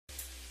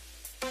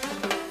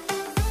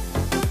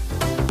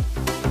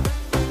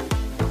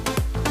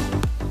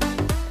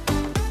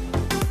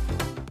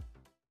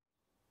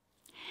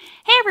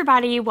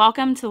everybody,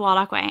 welcome to the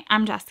Waldock Way.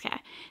 I'm Jessica.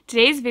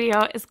 Today's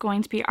video is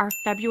going to be our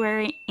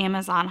February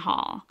Amazon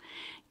haul.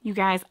 You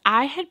guys,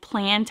 I had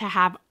planned to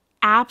have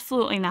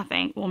absolutely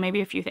nothing, well maybe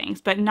a few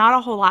things, but not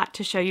a whole lot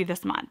to show you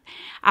this month.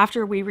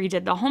 After we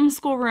redid the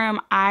homeschool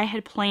room, I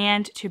had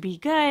planned to be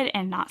good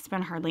and not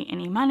spend hardly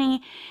any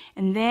money,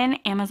 and then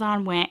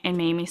Amazon went and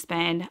made me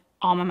spend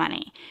all my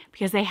money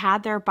because they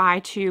had their buy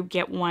two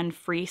get one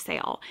free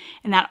sale,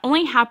 and that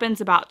only happens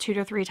about 2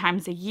 to 3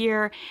 times a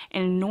year,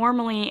 and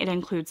normally it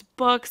includes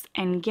books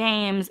and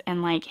games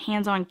and like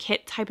hands-on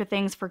kit type of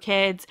things for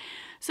kids.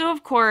 So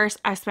of course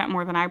I spent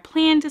more than I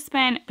planned to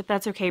spend, but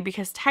that's okay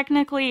because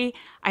technically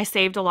I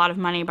saved a lot of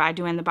money by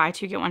doing the buy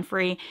two get one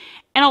free,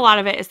 and a lot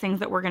of it is things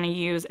that we're going to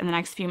use in the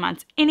next few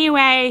months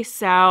anyway,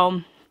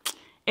 so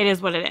it is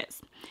what it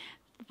is.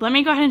 Let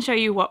me go ahead and show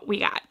you what we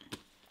got.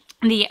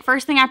 The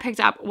first thing I picked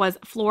up was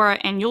Flora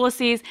and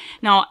Ulysses.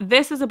 Now,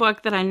 this is a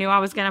book that I knew I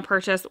was going to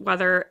purchase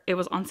whether it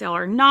was on sale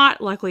or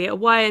not. Luckily, it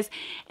was.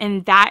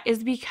 And that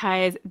is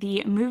because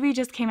the movie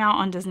just came out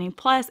on Disney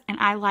Plus, and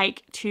I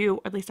like to,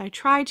 at least I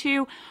try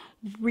to,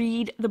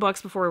 read the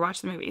books before we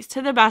watch the movies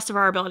to the best of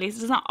our abilities.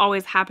 It doesn't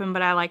always happen,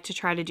 but I like to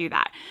try to do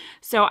that.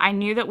 So I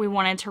knew that we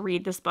wanted to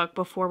read this book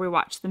before we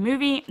watched the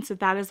movie. So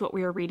that is what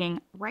we are reading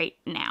right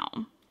now.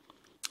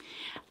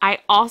 I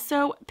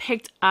also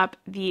picked up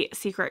The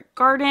Secret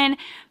Garden,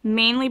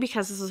 mainly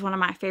because this was one of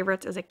my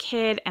favorites as a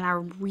kid, and I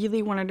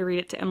really wanted to read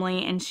it to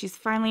Emily, and she's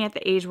finally at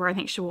the age where I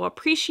think she will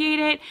appreciate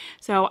it,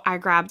 so I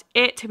grabbed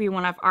it to be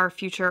one of our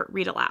future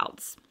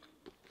read-alouds.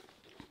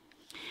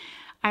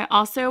 I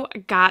also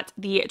got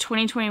the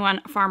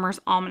 2021 Farmer's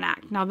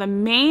Almanac. Now, the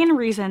main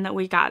reason that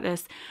we got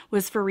this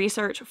was for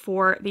research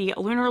for the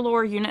lunar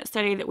lore unit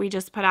study that we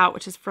just put out,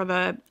 which is for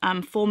the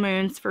full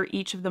moons for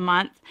each of the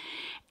month.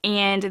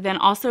 And then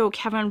also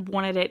Kevin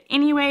wanted it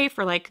anyway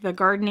for like the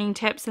gardening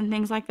tips and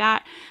things like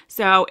that.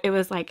 So it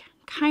was like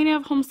kind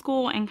of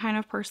homeschool and kind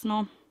of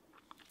personal.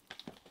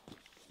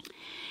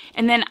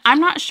 And then I'm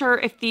not sure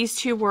if these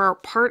two were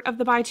part of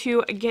the buy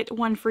two get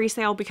one free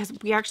sale because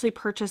we actually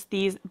purchased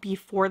these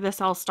before the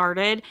sale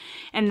started,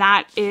 and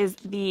that is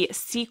the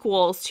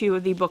sequels to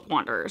the Book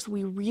Wanderers.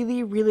 We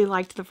really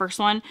liked the first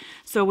one,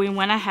 so we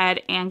went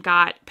ahead and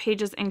got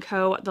Pages &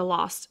 Co. The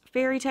Lost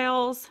Fairy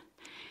Tales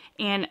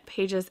and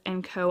Pages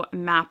 & Co.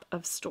 Map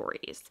of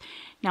Stories.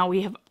 Now,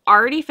 we have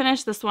already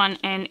finished this one,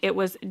 and it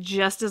was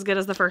just as good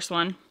as the first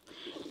one.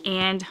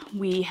 And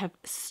we have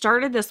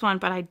started this one,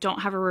 but I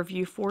don't have a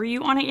review for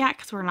you on it yet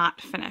because we're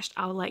not finished.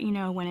 I'll let you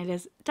know when it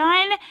is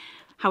done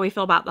how we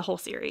feel about the whole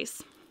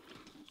series.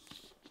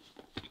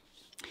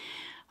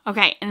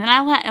 Okay, and then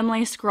I let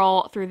Emily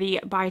scroll through the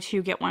buy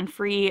two get one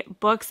free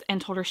books and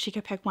told her she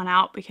could pick one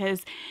out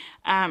because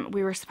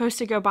we were supposed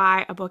to go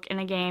buy a book in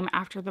a game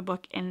after the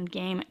book in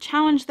game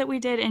challenge that we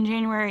did in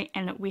January,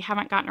 and we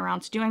haven't gotten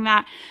around to doing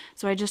that.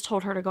 So I just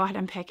told her to go ahead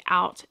and pick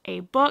out a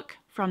book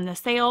from the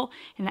sale,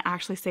 and it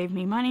actually saved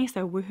me money,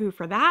 so woohoo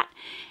for that.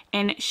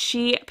 And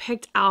she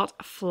picked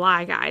out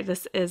Fly Guy.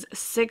 This is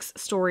 6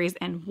 stories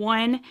in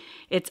one.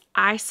 It's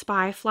I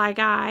Spy Fly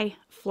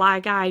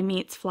Guy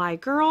meets Fly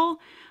Girl,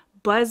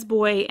 Buzz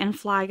Boy and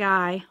Fly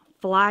Guy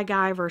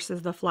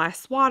versus the Fly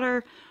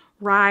Swatter,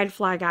 Ride,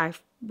 Fly Guy,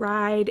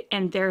 Ride,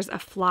 and There's a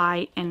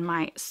Fly in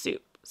My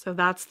Soup. So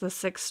that's the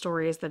 6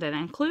 stories that it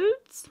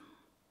includes.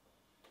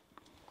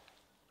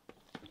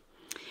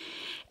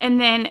 And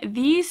then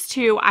these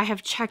two I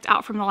have checked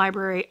out from the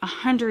library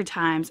 100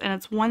 times, and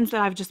it's ones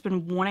that I've just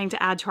been wanting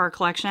to add to our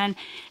collection.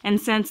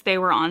 And since they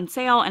were on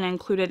sale and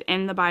included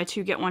in the buy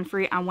two get one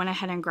free, I went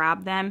ahead and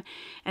grabbed them.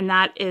 And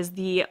that is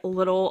the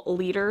Little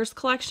Leaders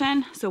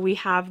collection. So we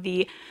have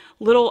the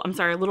Little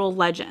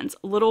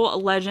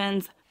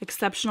Legends,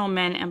 Exceptional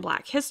Men in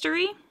Black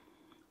History.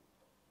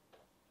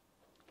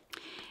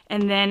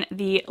 And then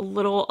the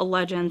Little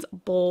Legends,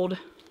 Bold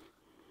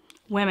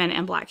Women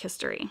in Black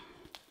History.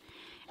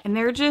 And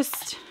they're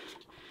just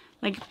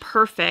like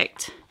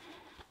perfect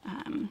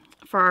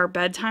for our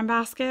bedtime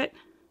basket.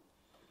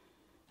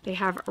 They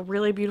have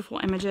really beautiful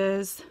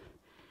images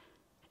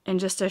and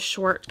just a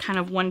short kind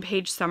of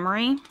one-page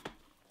summary.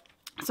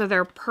 So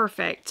they're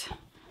perfect,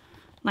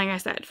 like I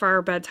said, for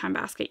our bedtime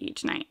basket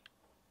each night.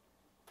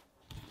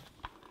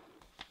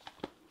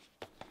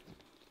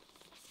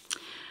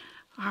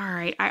 All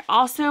right, I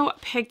also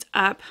picked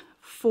up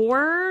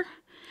 4,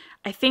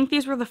 I think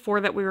these were the 4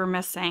 that we were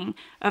missing,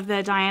 of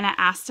the Diana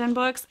Aston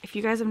books. If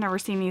you guys have never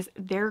seen these,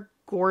 they're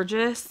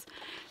gorgeous.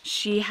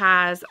 She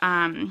has,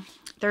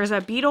 there's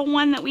a beetle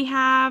one that we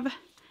have.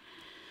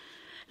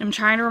 I'm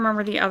trying to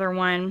remember the other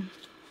one.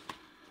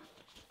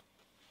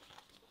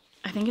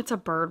 I think it's a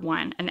bird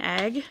one. An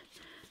egg?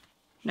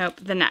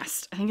 Nope, the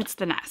nest. I think it's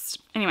the nest.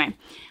 Anyway,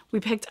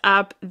 we picked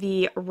up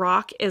the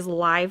Rock is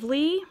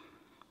Lively.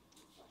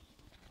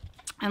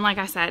 And like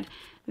I said,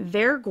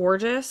 they're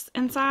gorgeous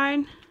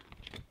inside.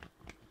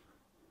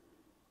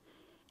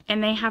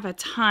 And they have a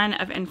ton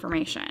of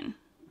information.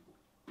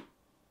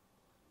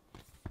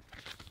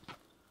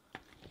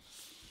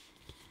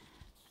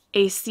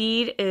 A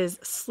Seed is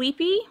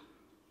Sleepy.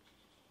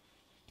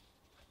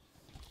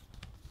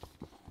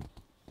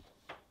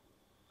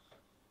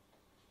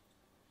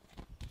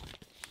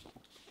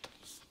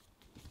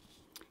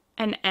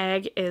 An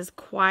egg is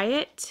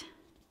quiet.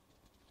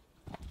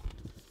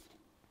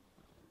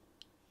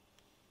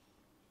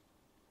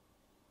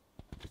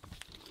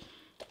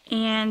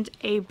 And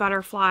a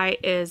butterfly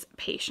is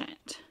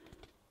patient.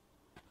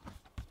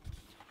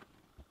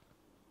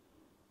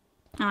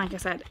 And like I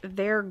said,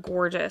 they're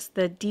gorgeous.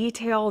 The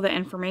detail, the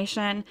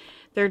information,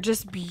 they're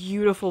just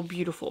beautiful,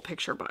 beautiful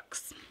picture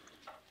books.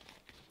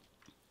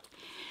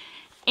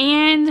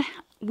 And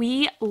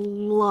we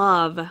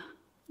love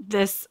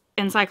this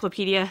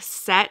encyclopedia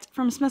set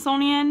from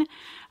Smithsonian.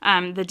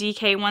 The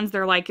DK ones,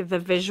 they're like the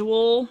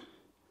visual,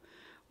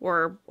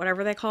 or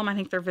whatever they call them. I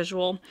think they're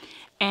visual.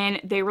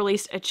 And they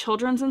released a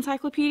children's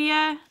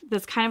encyclopedia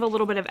that's kind of a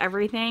little bit of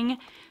everything.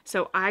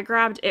 So I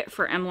grabbed it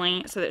for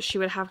Emily so that she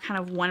would have kind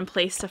of one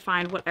place to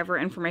find whatever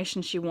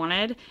information she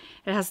wanted.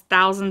 It has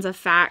thousands of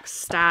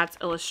facts, stats,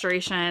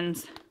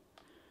 illustrations.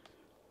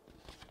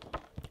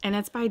 And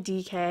it's by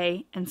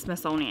DK and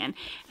Smithsonian.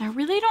 And I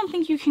really don't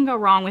think you can go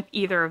wrong with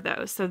either of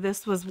those. So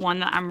this was one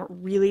that I'm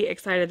really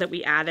excited that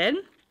we added.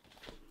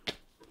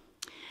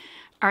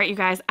 All right, you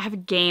guys, I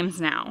have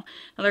games now.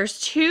 Now there's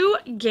 2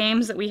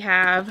 games that we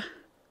have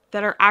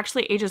that are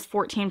actually ages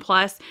 14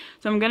 plus.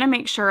 So I'm gonna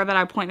make sure that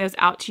I point those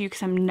out to you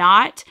because I'm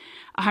not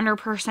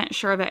 100%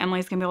 sure that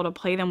Emily's gonna be able to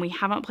play them. We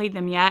haven't played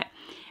them yet.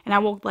 And I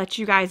will let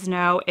you guys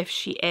know if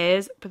she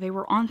is, but they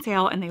were on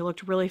sale and they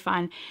looked really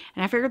fun.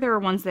 And I figured there were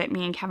ones that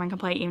me and Kevin can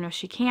play even if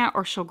she can't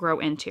or she'll grow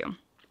into.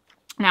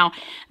 Now,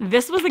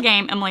 this was a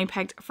game Emily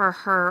picked for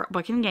her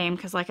book and game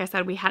because like I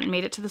said, we hadn't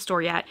made it to the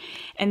store yet.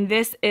 And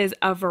this is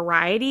a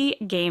variety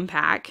game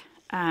pack.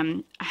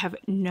 I have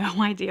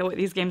no idea what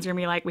these games are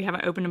gonna be like. We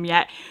haven't opened them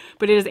yet,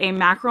 but it is a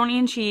macaroni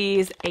and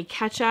cheese, a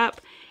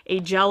ketchup, a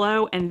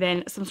Jell-O, and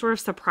then some sort of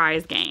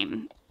surprise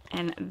game.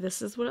 And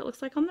this is what it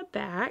looks like on the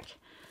back.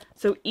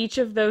 So each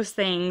of those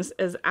things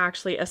is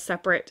actually a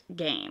separate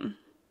game.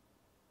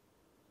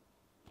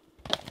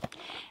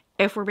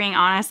 If we're being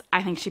honest,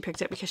 I think she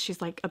picked it because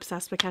she's like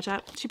obsessed with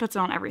ketchup. She puts it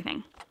on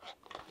everything.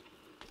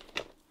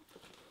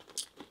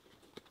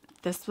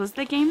 This was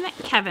the game that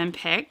Kevin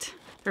picked.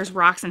 There's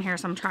rocks in here,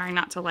 so I'm trying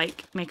not to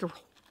like make a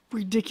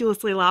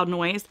ridiculously loud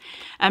noise.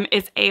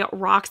 It's a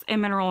Rocks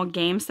and Mineral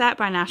game set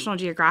by National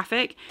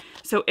Geographic.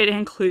 So it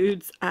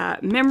includes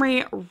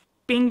memory,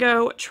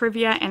 bingo,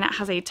 trivia, and it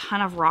has a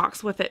ton of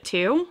rocks with it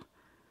too.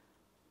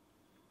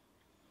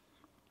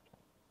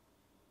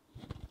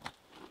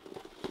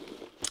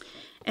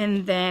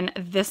 And then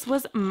this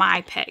was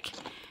my pick.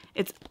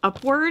 It's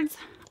Upwards.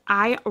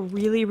 I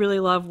really, really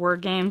love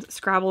word games.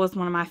 Scrabble is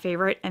one of my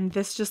favorite, and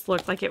this just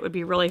looked like it would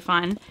be really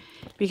fun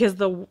because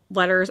the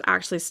letters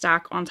actually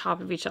stack on top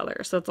of each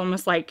other. So it's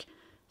almost like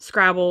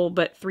Scrabble,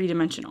 but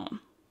 3-dimensional.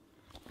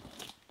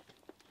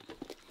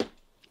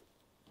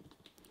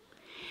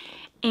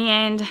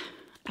 And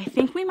I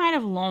think we might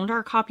have loaned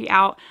our copy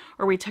out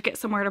or we took it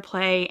somewhere to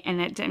play and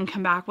it didn't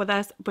come back with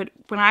us. But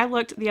when I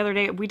looked the other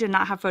day, we did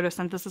not have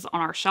photosynthesis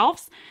on our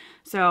shelves.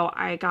 So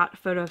I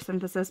got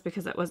photosynthesis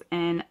because it was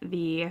in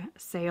the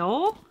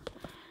sale.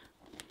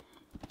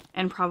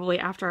 And probably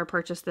after I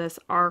purchase this,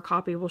 our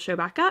copy will show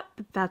back up,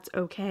 but that's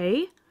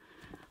okay.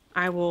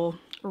 I will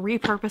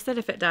repurpose it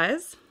if it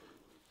does.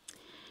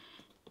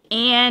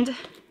 And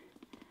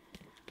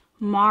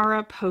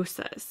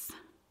Mariposas.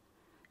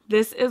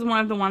 This is one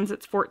of the ones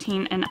that's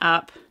 14 and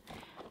up,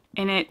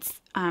 and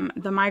it's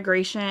the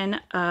migration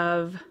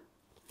of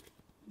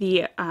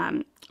the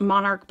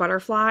monarch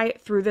butterfly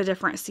through the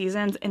different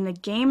seasons, and the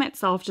game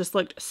itself just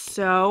looked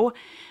so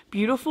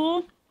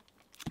beautiful.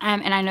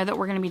 And I know that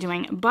we're going to be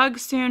doing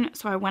bugs soon,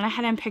 so I went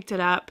ahead and picked it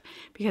up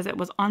because it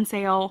was on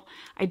sale.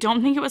 I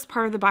don't think it was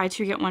part of the buy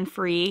two get one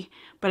free,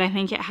 but I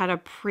think it had a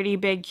pretty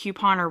big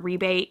coupon or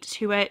rebate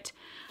to it.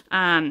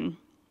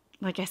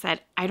 Like I said,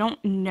 I don't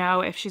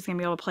know if she's going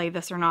to be able to play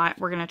this or not.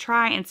 We're going to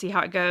try and see how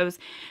it goes.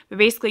 But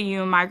basically,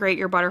 you migrate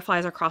your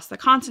butterflies across the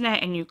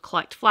continent and you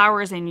collect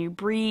flowers and you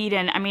breed.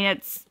 And I mean,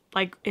 it's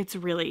like, it's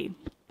really,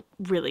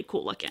 really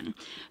cool looking.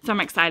 So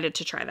I'm excited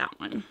to try that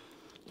one.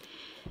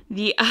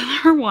 The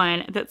other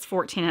one that's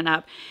 14 and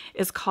up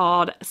is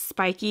called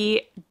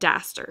Spiky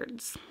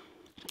Dastards.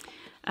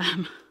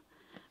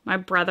 My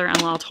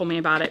brother-in-law told me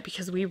about it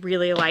because we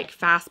really like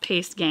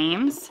fast-paced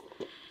games.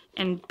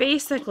 And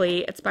basically,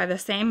 it's by the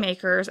same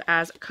makers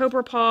as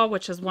Cobra Paw,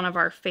 which is one of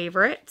our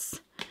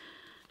favorites.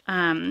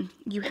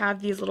 You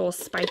have these little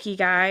spiky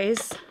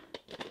guys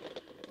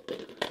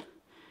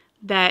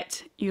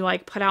that you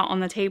like put out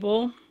on the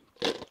table.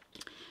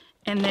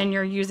 And then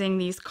you're using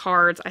these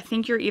cards. I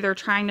think you're either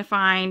trying to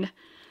find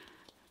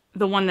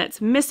the one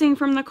that's missing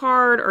from the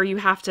card, or you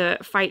have to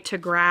fight to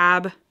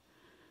grab.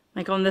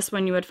 Like on this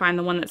one, you would find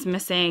the one that's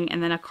missing,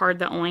 and then a card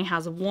that only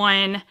has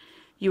one,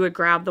 you would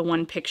grab the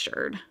one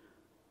pictured.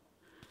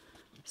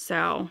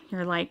 So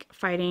you're like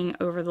fighting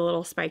over the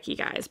little spiky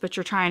guys, but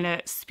you're trying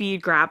to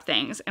speed grab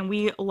things. And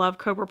we love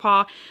Cobra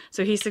Paw,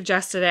 so he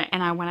suggested it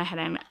and I went ahead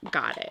and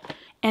got it.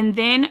 And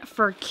then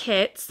for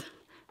kits,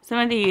 some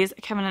of these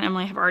Kevin and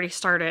Emily have already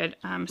started.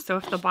 So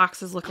if the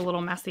boxes look a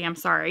little messy, I'm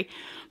sorry.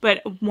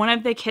 But one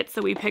of the kits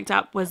that we picked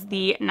up was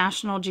the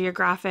National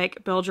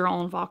Geographic Build Your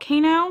Own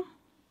Volcano.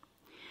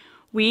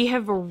 We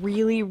have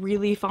really,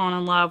 really fallen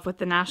in love with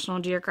the National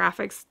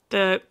Geographics.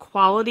 The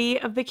quality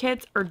of the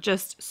kits are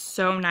just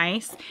so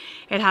nice.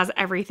 It has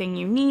everything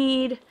you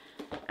need.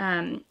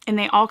 And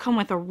they all come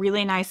with a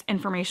really nice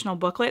informational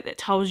booklet that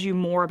tells you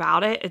more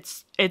about it.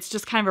 It's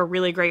just kind of a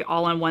really great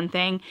all-in-one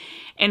thing.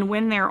 And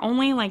when they're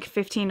only like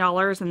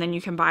 $15 and then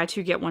you can buy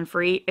two, get one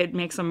free, it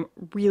makes them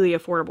really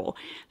affordable.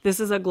 This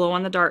is a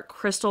glow-in-the-dark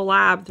crystal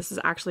lab. This is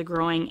actually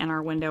growing in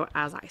our window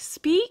as I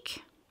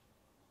speak.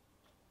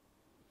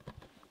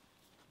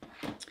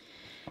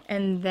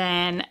 And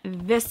then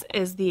this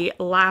is the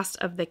last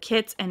of the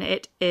kits, and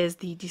it is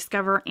the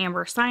Discover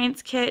Amber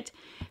Science Kit.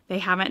 They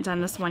haven't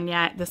done this one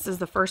yet. This is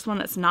the first one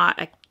that's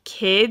not a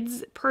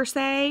kids per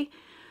se.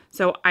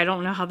 So I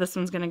don't know how this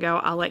one's going to go.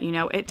 I'll let you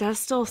know. It does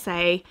still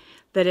say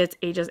that it's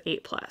ages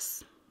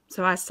 8+.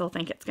 So I still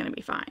think it's going to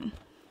be fine.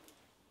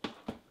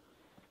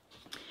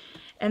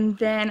 And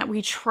then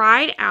we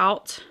tried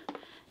out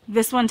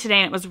this one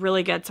today, and it was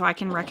really good, so I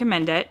can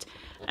recommend it.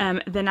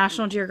 The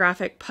National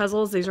Geographic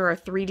puzzles, these are a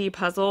 3D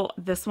puzzle.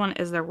 This one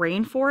is the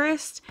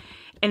rainforest,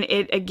 and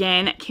it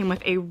again came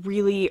with a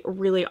really,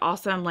 really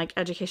awesome like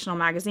educational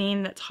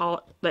magazine that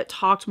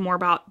talked more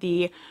about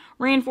the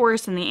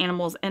rainforest and the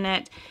animals in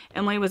it.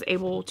 Emily was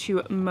able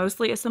to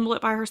mostly assemble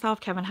it by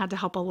herself. Kevin had to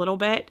help a little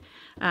bit,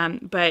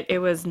 but it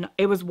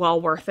was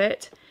well worth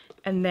it.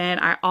 And then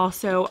I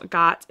also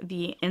got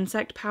the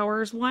insect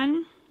powers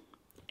one,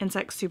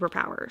 insect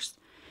superpowers.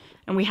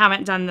 And we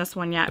haven't done this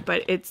one yet,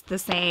 but it's the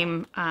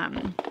same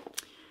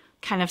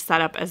kind of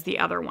setup as the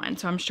other one.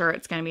 So I'm sure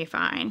it's going to be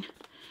fine.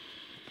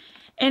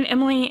 And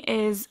Emily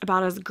is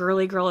about as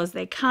girly girl as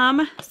they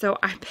come. So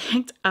I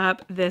picked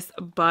up this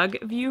bug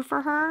view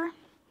for her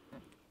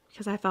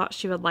because I thought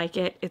she would like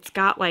it. It's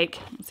got like,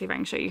 let's see if I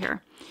can show you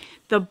here.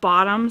 The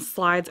bottom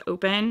slides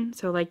open.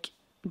 So like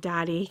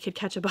Daddy could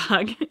catch a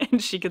bug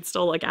and she could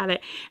still look at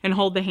it and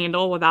hold the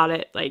handle without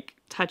it like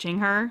touching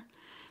her.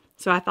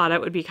 So I thought it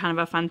would be kind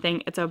of a fun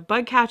thing. It's a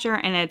bug catcher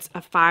and it's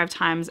a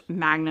 5x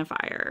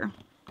magnifier.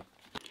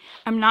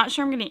 I'm not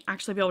sure I'm going to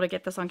actually be able to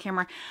get this on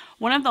camera.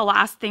 One of the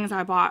last things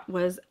I bought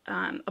was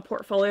a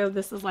portfolio.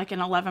 This is like an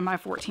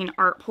 11x14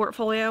 art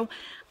portfolio.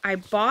 I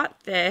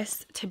bought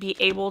this to be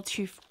able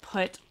to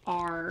put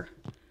our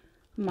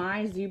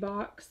My Zoo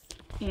Box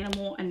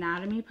animal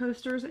anatomy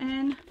posters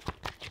in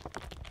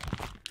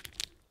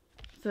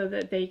so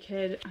that they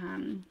could,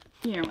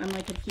 you know, and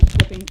I could keep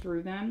flipping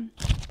through them.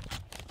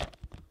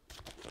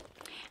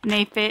 And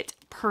they fit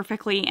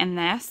perfectly in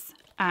this,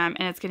 and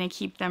it's going to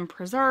keep them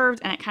preserved,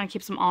 and it kind of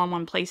keeps them all in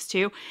one place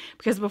too,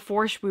 because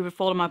before we would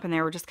fold them up and they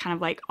were just kind of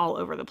like all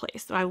over the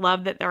place. So I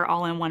love that they're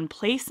all in one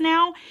place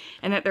now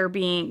and that they're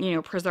being, you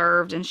know,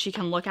 preserved and she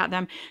can look at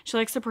them. She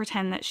likes to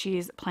pretend that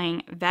she's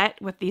playing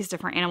vet with these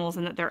different animals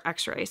and that they're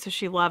x-rays. So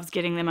she loves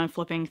getting them and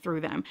flipping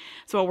through them.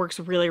 So it works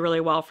really, really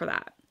well for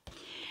that.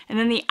 And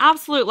then the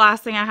absolute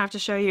last thing I have to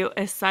show you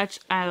is such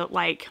a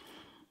like,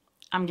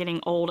 I'm getting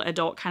old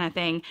adult kind of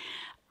thing.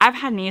 I've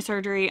had knee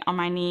surgery on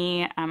my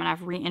knee, and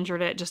I've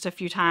re-injured it just a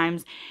few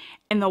times.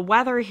 And the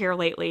weather here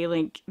lately,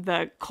 like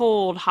the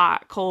cold,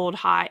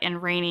 hot,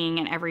 and raining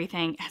and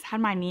everything has had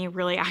my knee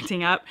really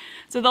acting up.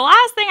 So the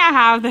last thing I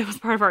have that was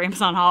part of our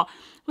Amazon haul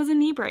was a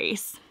knee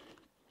brace.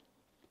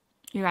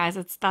 You guys,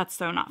 that's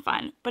so not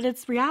fun, but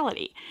it's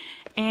reality.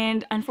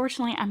 And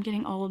unfortunately, I'm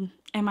getting old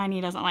and my knee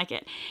doesn't like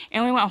it.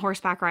 And we went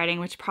horseback riding,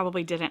 which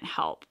probably didn't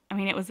help. I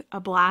mean, it was a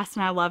blast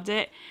and I loved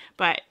it,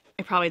 but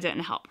it probably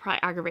didn't help.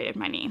 Probably aggravated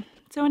my knee.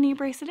 So a knee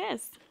brace it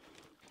is.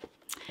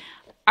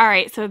 All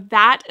right, so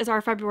that is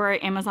our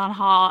February Amazon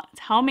haul.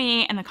 Tell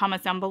me in the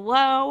comments down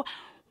below,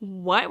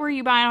 what were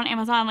you buying on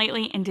Amazon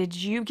lately? And did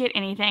you get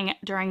anything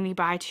during the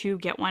buy two,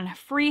 get one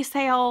free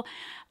sale?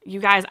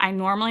 You guys, I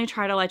normally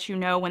try to let you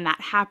know when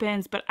that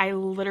happens, but I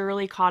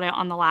literally caught it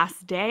on the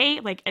last day,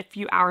 like a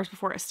few hours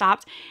before it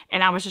stopped,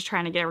 and I was just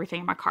trying to get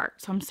everything in my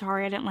cart. So I'm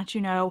sorry I didn't let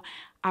you know.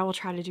 I will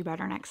try to do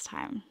better next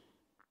time.